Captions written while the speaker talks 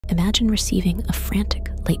Imagine receiving a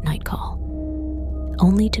frantic late-night call,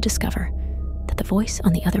 only to discover that the voice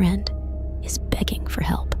on the other end is begging for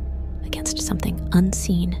help against something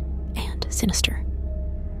unseen and sinister.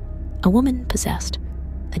 A woman possessed,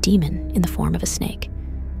 a demon in the form of a snake,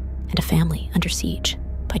 and a family under siege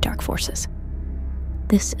by dark forces.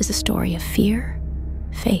 This is a story of fear,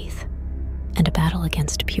 faith, and a battle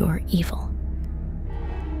against pure evil.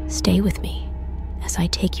 Stay with me as I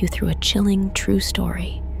take you through a chilling true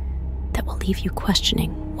story that will leave you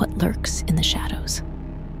questioning what lurks in the shadows.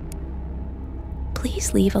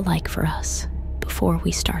 Please leave a like for us before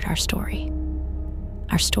we start our story.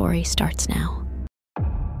 Our story starts now.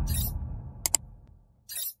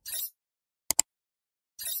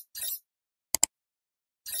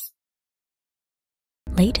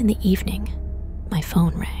 Late in the evening, my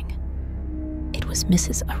phone rang. It was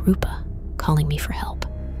Mrs. Arupa calling me for help.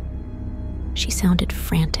 She sounded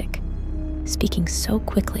frantic, speaking so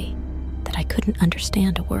quickly that I couldn't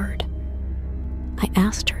understand a word. I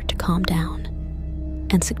asked her to calm down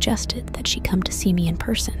and suggested that she come to see me in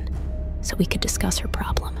person so we could discuss her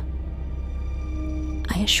problem.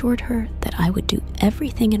 I assured her that I would do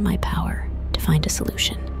everything in my power to find a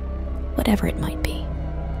solution, whatever it might be.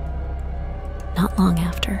 Not long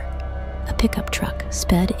after, a pickup truck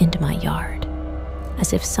sped into my yard,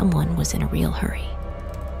 as if someone was in a real hurry.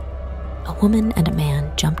 A woman and a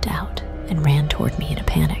man jumped out and ran toward me in a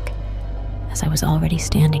panic, as I was already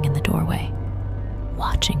standing in the doorway,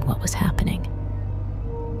 watching what was happening.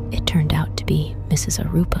 It turned out to be Mrs.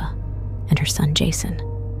 Arupa and her son Jason.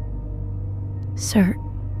 Sir,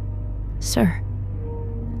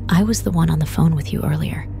 I was the one on the phone with you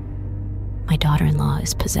earlier. My daughter-in-law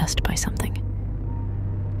is possessed by something.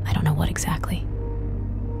 I don't know what exactly,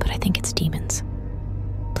 but I think it's demons.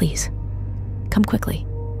 Please, come quickly,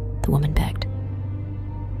 the woman begged.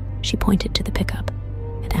 She pointed to the pickup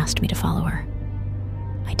and asked me to follow her.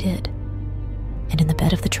 I did, and in the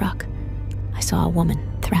bed of the truck, I saw a woman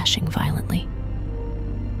thrashing violently.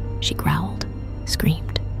 She growled,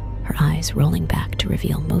 screamed, her eyes rolling back to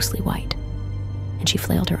reveal mostly white, and she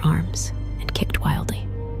flailed her arms and kicked wildly.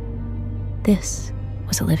 This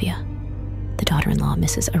was Olivia, the daughter-in-law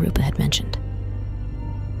Mrs. Arupa had mentioned.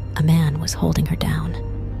 A man was holding her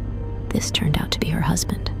down. This turned out to be her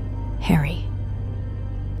husband, Harry.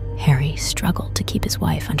 Harry struggled to keep his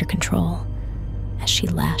wife under control as she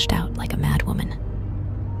lashed out like a madwoman.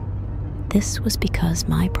 This was because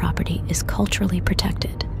my property is culturally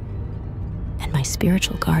protected, and my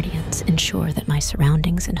spiritual guardians ensure that my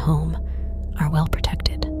surroundings and home are well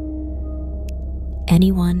protected.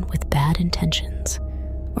 Anyone with bad intentions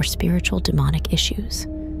or spiritual demonic issues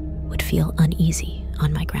would feel uneasy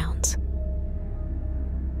on my grounds.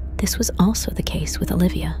 This was also the case with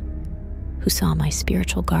Olivia, who saw my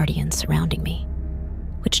spiritual guardians surrounding me,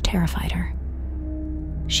 which terrified her.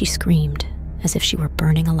 She screamed as if she were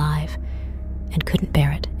burning alive and couldn't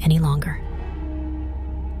bear it any longer.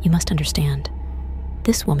 You must understand,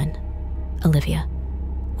 this woman, Olivia,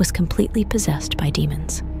 was completely possessed by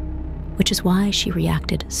demons, which is why she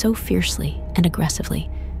reacted so fiercely and aggressively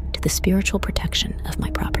to the spiritual protection of my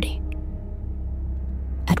property.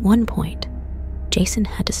 At one point, Jason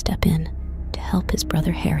had to step in to help his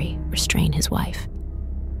brother Harry restrain his wife.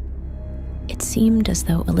 It seemed as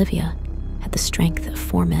though Olivia had the strength of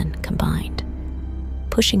 4 men combined,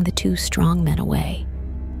 pushing the 2 strong men away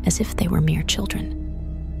as if they were mere children.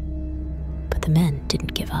 But the men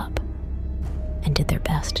didn't give up and did their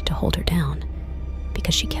best to hold her down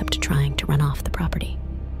because she kept trying to run off the property.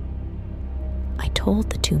 I told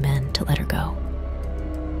the 2 men to let her go.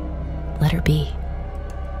 Let her be.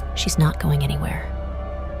 She's not going anywhere.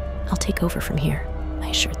 I'll take over from here, I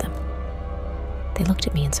assured them. They looked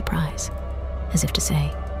at me in surprise, as if to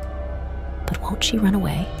say, but won't she run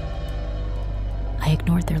away? I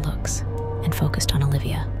ignored their looks and focused on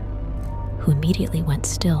Olivia, who immediately went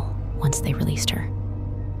still once they released her.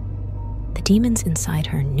 The demons inside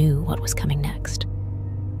her knew what was coming next,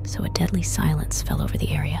 so a deadly silence fell over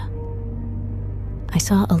the area. I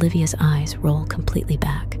saw Olivia's eyes roll completely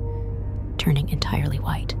back, turning entirely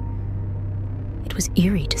white. It was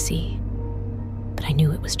eerie to see, but I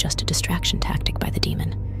knew it was just a distraction tactic by the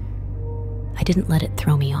demon. I didn't let it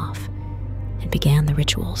throw me off and began the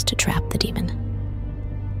rituals to trap the demon.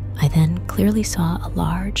 I then clearly saw a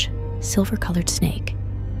large, silver-colored snake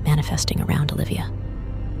manifesting around Olivia,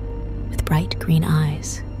 with bright green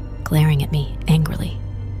eyes glaring at me angrily.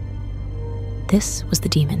 This was the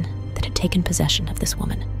demon that had taken possession of this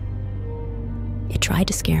woman. It tried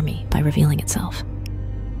to scare me by revealing itself,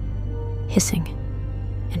 hissing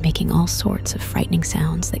and making all sorts of frightening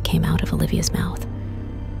sounds that came out of Olivia's mouth.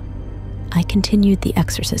 I continued the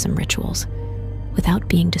exorcism rituals without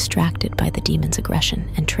being distracted by the demon's aggression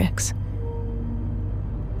and tricks.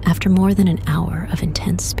 After more than an hour of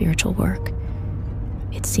intense spiritual work,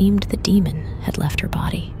 it seemed the demon had left her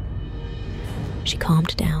body. She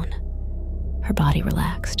calmed down, her body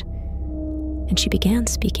relaxed, and she began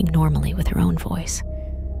speaking normally with her own voice,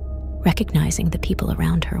 recognizing the people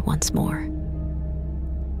around her once more.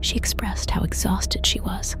 She expressed how exhausted she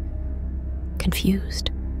was, confused,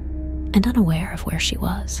 and unaware of where she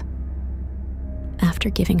was. After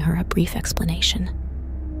giving her a brief explanation,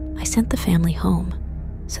 I sent the family home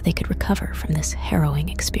so they could recover from this harrowing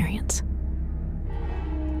experience.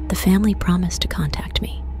 The family promised to contact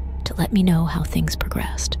me to let me know how things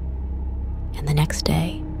progressed, and the next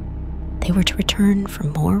day, they were to return for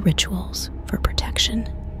more rituals for protection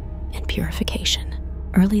and purification.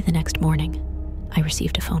 Early the next morning, I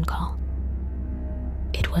received a phone call.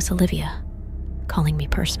 It was Olivia, calling me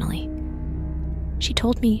personally. She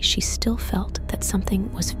told me she still felt that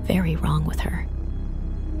something was very wrong with her.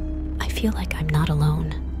 I feel like I'm not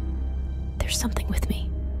alone. There's something with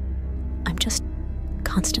me. I'm just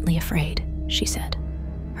constantly afraid, she said,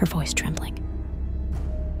 her voice trembling.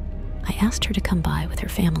 I asked her to come by with her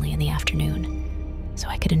family in the afternoon so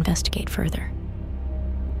I could investigate further.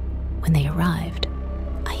 When they arrived,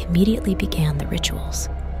 I immediately began the rituals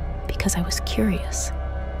because I was curious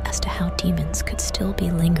as to how demons could still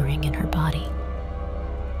be lingering in her body.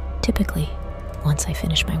 Typically, once I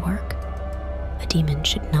finish my work, a demon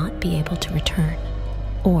should not be able to return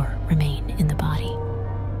or remain in the body.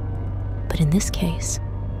 But in this case,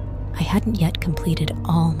 I hadn't yet completed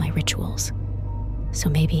all my rituals, so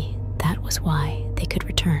maybe that was why they could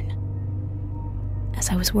return. As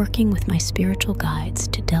I was working with my spiritual guides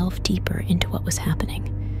to delve deeper into what was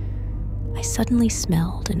happening, I suddenly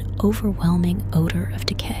smelled an overwhelming odor of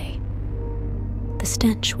decay. The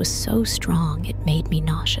stench was so strong it made me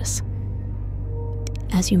nauseous.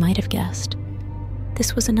 As you might have guessed,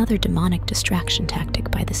 this was another demonic distraction tactic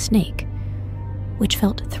by the snake, which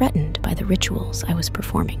felt threatened by the rituals I was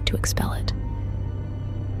performing to expel it.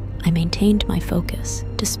 I maintained my focus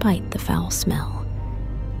despite the foul smell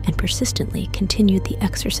and persistently continued the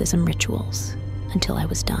exorcism rituals until I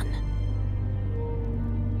was done.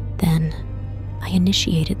 Then, I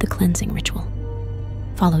initiated the cleansing ritual,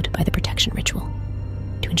 followed by the protection ritual,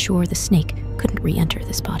 to ensure the snake couldn't re-enter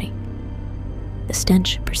this body. The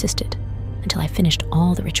stench persisted until I finished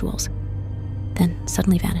all the rituals, then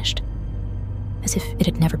suddenly vanished, as if it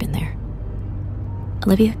had never been there.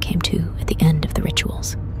 Olivia came to at the end of the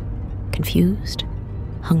rituals, confused,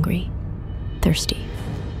 hungry, thirsty,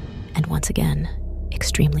 and once again,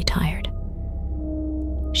 extremely tired.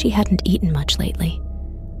 She hadn't eaten much lately,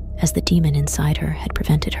 as the demon inside her had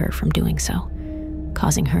prevented her from doing so,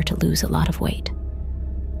 causing her to lose a lot of weight.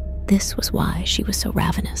 This was why she was so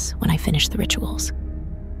ravenous when I finished the rituals.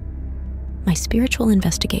 My spiritual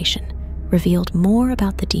investigation revealed more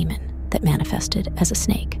about the demon that manifested as a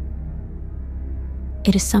snake.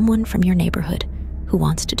 It is someone from your neighborhood who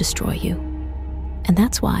wants to destroy you, and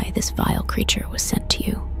that's why this vile creature was sent to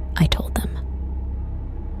you, I told them.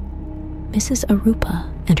 Mrs. Arupa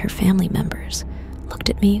and her family members looked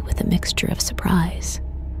at me with a mixture of surprise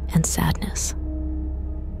and sadness.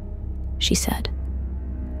 She said,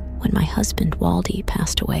 "When my husband Waldy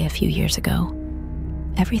passed away a few years ago,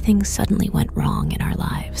 everything suddenly went wrong in our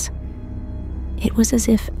lives. It was as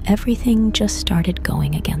if everything just started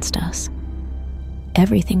going against us.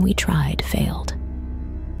 Everything we tried failed,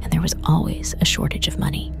 and there was always a shortage of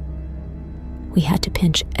money. We had to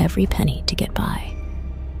pinch every penny to get by,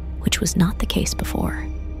 which was not the case before.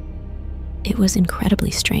 It was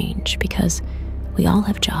incredibly strange because we all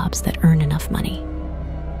have jobs that earn enough money,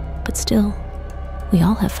 but still, we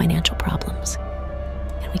all have financial problems,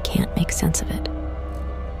 and we can't make sense of it.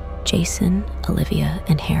 Jason, Olivia,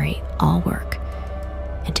 and Harry all work,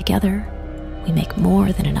 and together, we make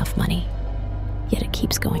more than enough money, yet it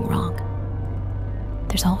keeps going wrong.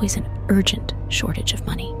 There's always an urgent shortage of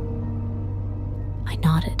money." I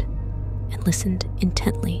nodded and listened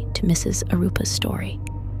intently to Mrs. Arupa's story.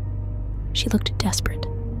 She looked desperate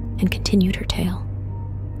and continued her tale.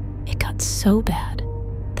 It got so bad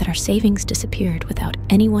that our savings disappeared without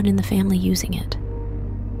anyone in the family using it.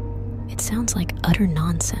 It sounds like utter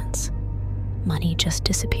nonsense, money just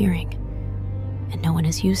disappearing, and no one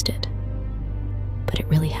has used it. But it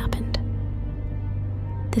really happened.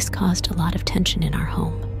 This caused a lot of tension in our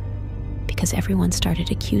home because everyone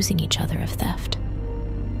started accusing each other of theft.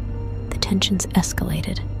 The tensions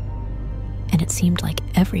escalated, and it seemed like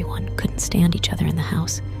everyone couldn't stand each other in the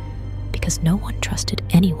house because no one trusted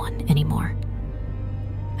anyone anymore.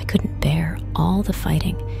 I couldn't bear all the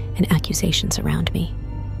fighting and accusations around me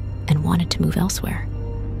and wanted to move elsewhere.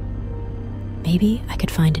 Maybe I could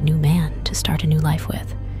find a new man to start a new life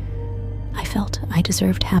with. I felt I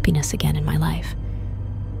deserved happiness again in my life.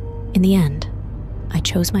 In the end, I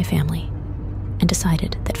chose my family and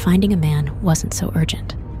decided that finding a man wasn't so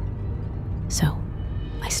urgent. So,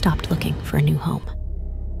 I stopped looking for a new home.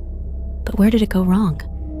 But where did it go wrong?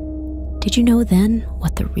 Did you know then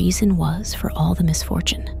what the reason was for all the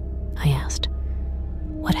misfortune? I asked.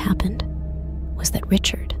 What happened was that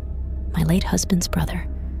Richard, my late husband's brother,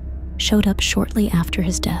 showed up shortly after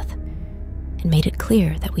his death and made it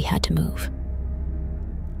clear that we had to move.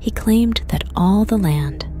 He claimed that all the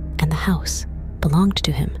land and the house belonged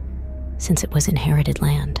to him since it was inherited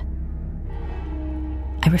land.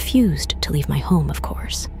 I refused to leave my home, of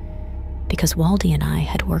course, because Waldy and I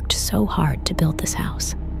had worked so hard to build this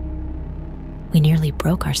house. We nearly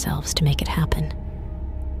broke ourselves to make it happen,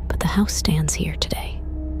 but the house stands here today.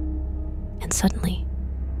 And suddenly,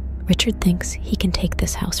 Richard thinks he can take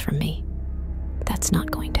this house from me. That's not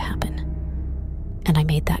going to happen. And I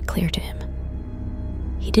made that clear to him.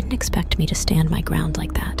 He didn't expect me to stand my ground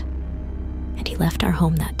like that, and he left our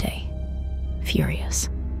home that day, furious.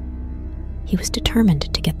 He was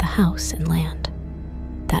determined to get the house and land.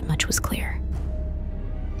 That much was clear.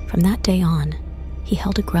 From that day on, he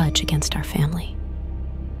held a grudge against our family.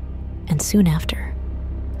 And soon after,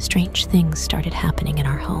 strange things started happening in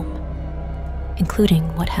our home, including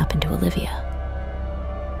what happened to Olivia.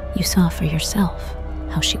 You saw for yourself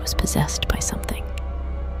how she was possessed by something.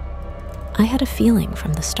 I had a feeling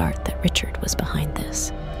from the start that Richard was behind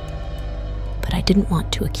this, but I didn't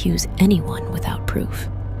want to accuse anyone without proof,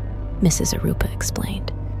 Mrs. Arupa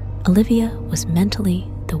explained. Olivia was mentally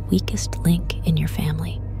the weakest link in your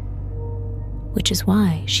family, which is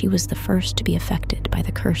why she was the first to be affected by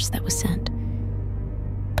the curse that was sent.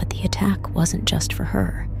 But the attack wasn't just for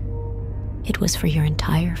her. It was for your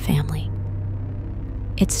entire family.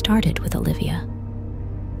 It started with Olivia,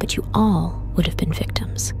 but you all would have been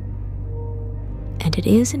victims. And it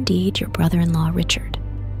is indeed your brother-in-law Richard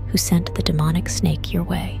who sent the demonic snake your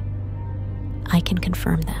way. I can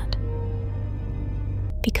confirm that.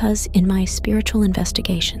 Because in my spiritual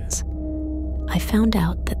investigations, I found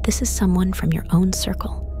out that this is someone from your own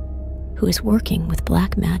circle who is working with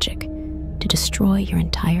black magic to destroy your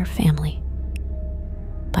entire family.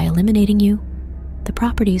 By eliminating you, the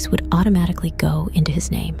properties would automatically go into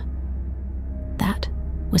his name. That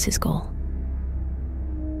was his goal.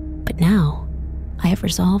 But now, I have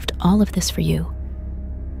resolved all of this for you,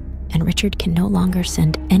 and Richard can no longer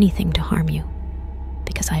send anything to harm you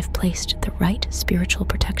because I have placed the right spiritual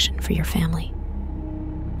protection for your family.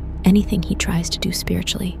 Anything he tries to do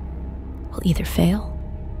spiritually will either fail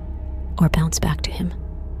or bounce back to him,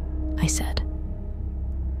 I said.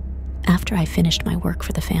 After I finished my work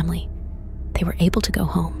for the family, they were able to go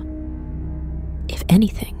home. If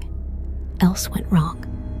anything else went wrong,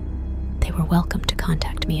 they were welcome to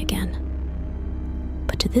contact me again.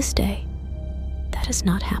 But to this day, that has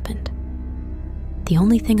not happened. The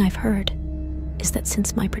only thing I've heard is that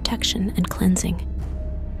since my protection and cleansing,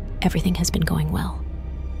 everything has been going well,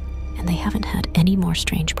 and they haven't had any more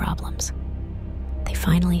strange problems. They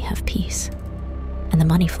finally have peace, and the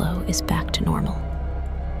money flow is back to normal.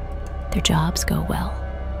 Their jobs go well,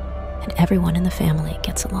 and everyone in the family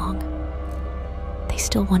gets along. They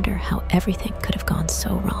still wonder how everything could have gone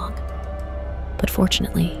so wrong, but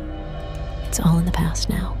fortunately, it's all in the past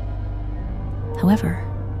now. However,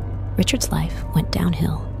 Richard's life went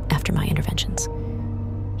downhill after my interventions.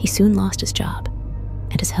 He soon lost his job,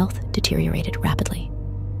 and his health deteriorated rapidly.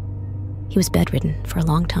 He was bedridden for a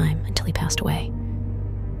long time until he passed away.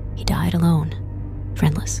 He died alone,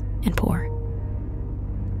 friendless, and poor.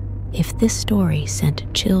 If this story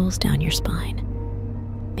sent chills down your spine,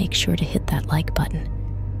 make sure to hit that like button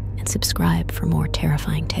and subscribe for more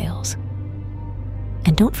terrifying tales.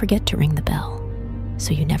 And don't forget to ring the bell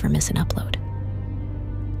so you never miss an upload.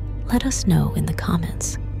 Let us know in the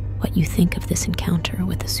comments what you think of this encounter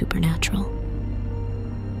with the supernatural.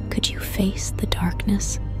 Could you face the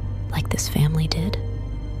darkness like this family did?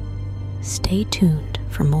 Stay tuned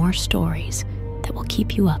for more stories that will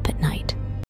keep you up at night.